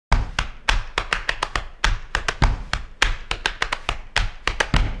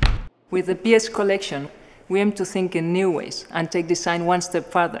With the PS collection, we aim to think in new ways and take design one step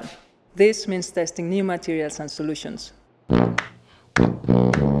further. This means testing new materials and solutions.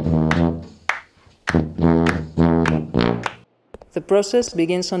 The process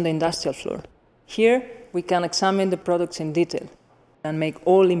begins on the industrial floor. Here, we can examine the products in detail and make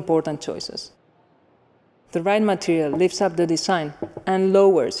all important choices. The right material lifts up the design and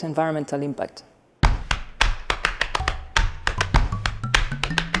lowers environmental impact.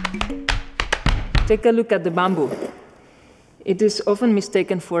 Take a look at the bamboo. It is often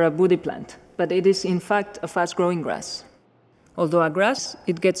mistaken for a woody plant, but it is in fact a fast-growing grass. Although a grass,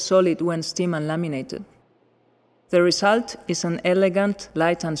 it gets solid when steamed and laminated. The result is an elegant,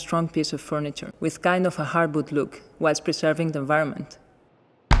 light and strong piece of furniture with kind of a hardwood look, whilst preserving the environment.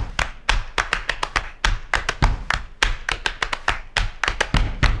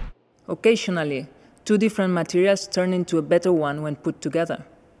 Occasionally, two different materials turn into a better one when put together.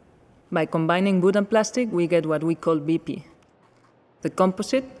 By combining wood and plastic, we get what we call BP. The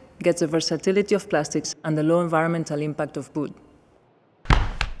composite gets the versatility of plastics and the low environmental impact of wood.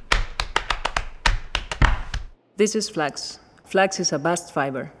 This is flax. Flax is a bast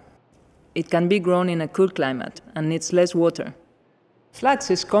fiber. It can be grown in a cool climate and needs less water.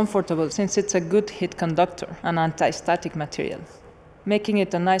 Flax is comfortable since it's a good heat conductor and anti-static material, making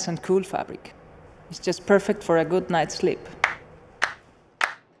it a nice and cool fabric. It's just perfect for a good night's sleep.